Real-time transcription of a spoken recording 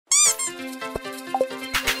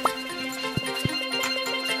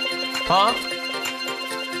Huh?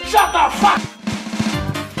 Shut the fuck!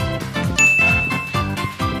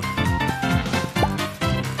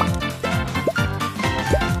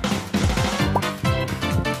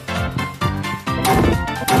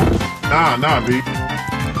 Nah, B.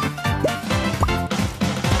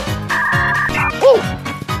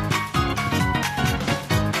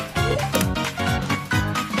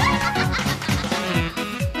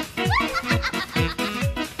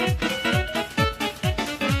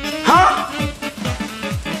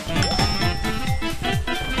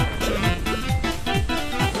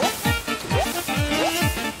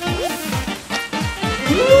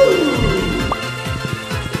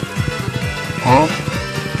 Huh?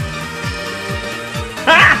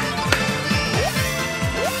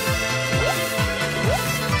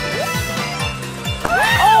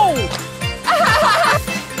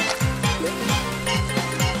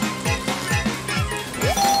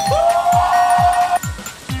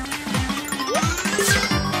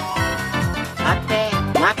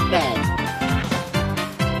 Not bad.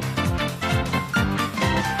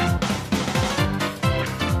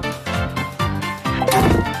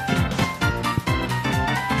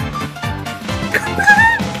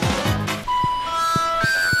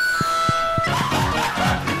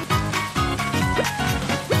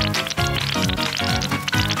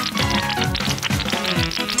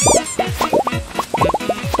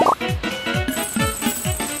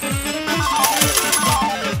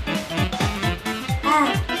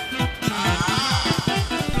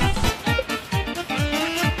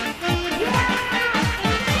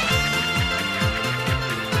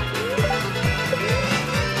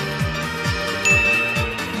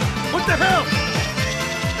 What the hell?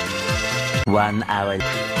 1 hour.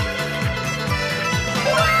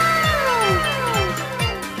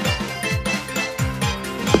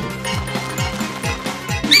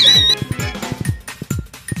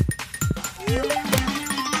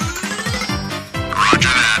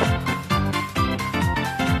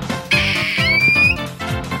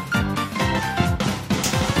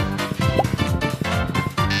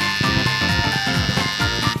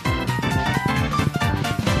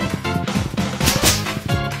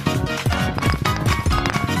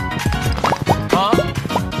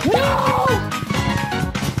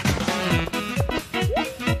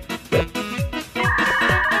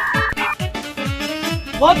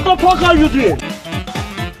 What the fuck are you doing?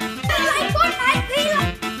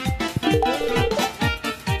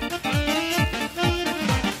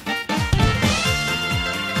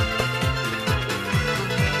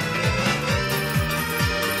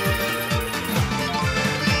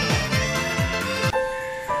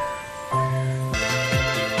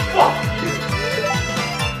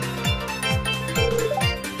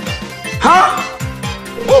 Huh?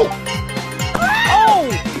 Oh!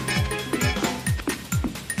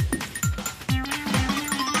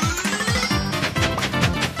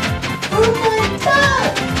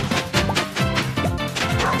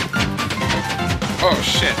 Oh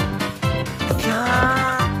shit.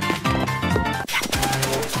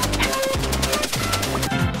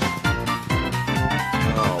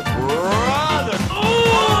 Oh, brother! Oh!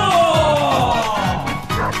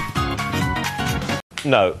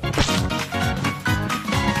 No.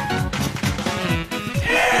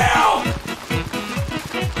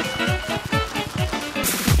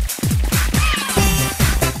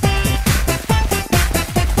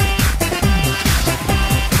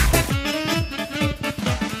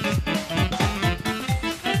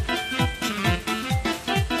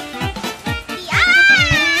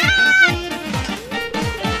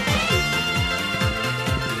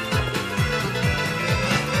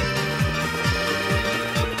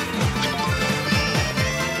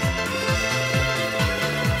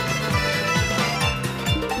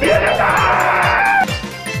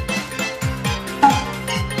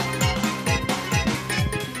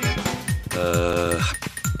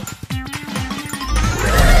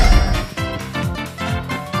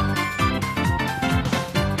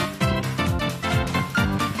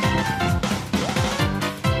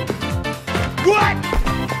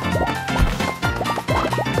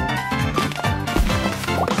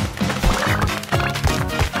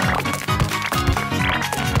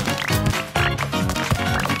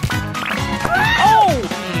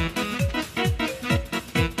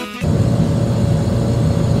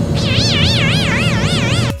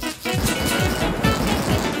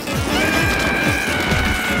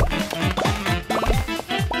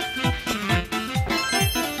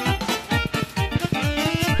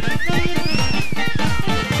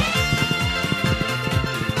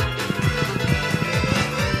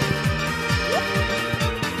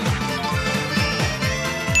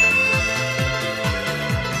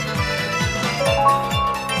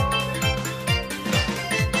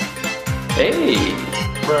 Hey.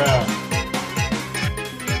 Bruh.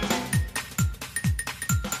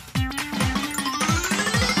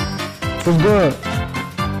 good.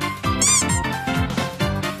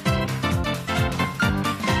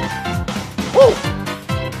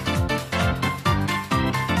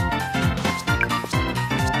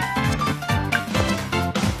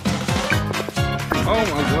 Oh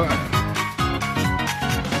my god.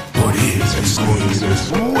 What is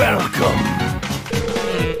this? Welcome.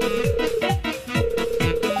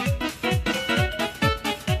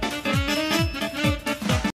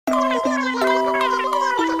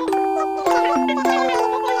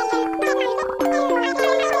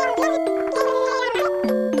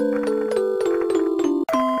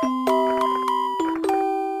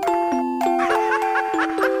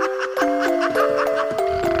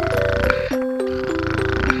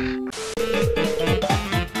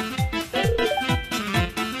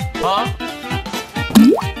 Huh?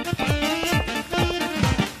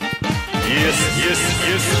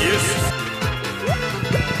 Yes.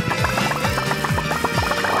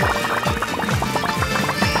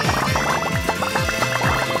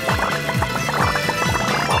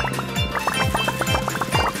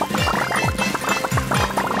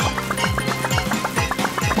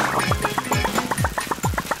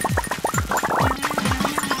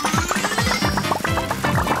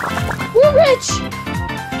 We're rich!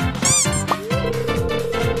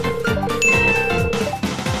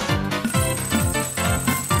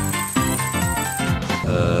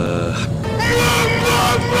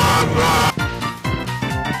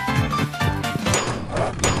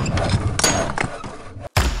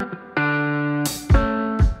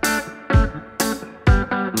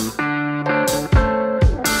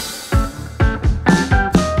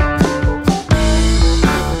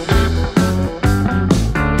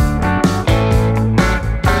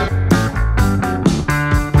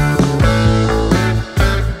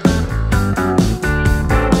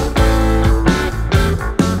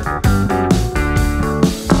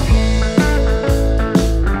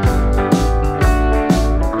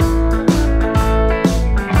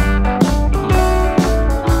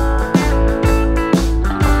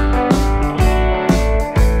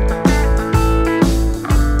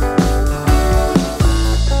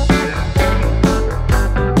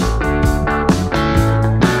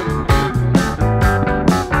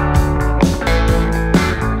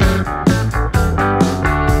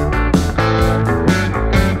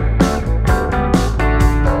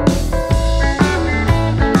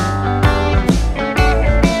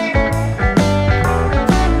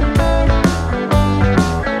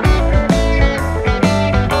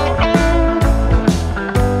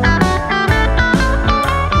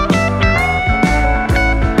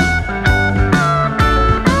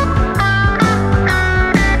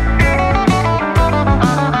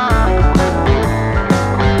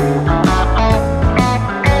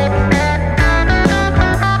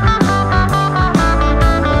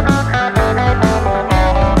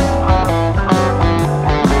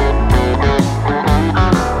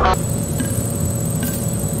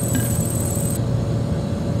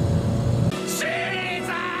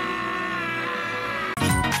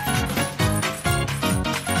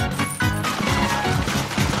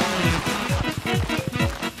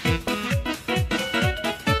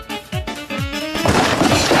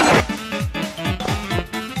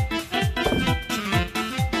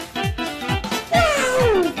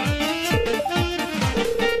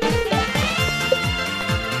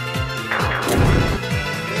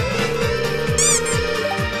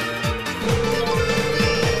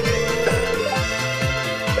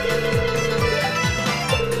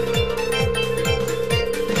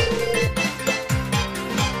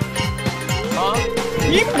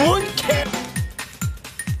 이뭔 개?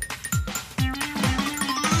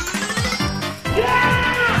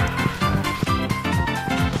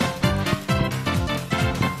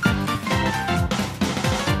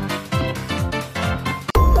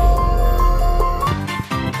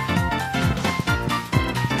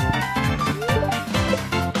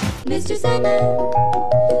 Mr. Sandman,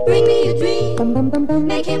 bring me a dream.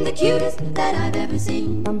 Make him the cutest that I've ever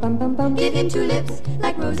seen. Give him two lips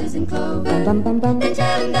like roses and clover. Then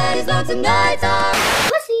tell him that his lonesome nights are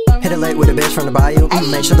pussy. Hit it late with a bitch from the bayou.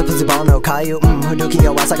 Make sure the pussy ball no Caillou. Houdouki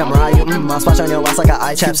your ass like I'm Ryu. I splash on your ass like an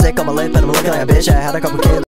eye chapstick on my lip and I'm looking like a bitch. I had a couple kids.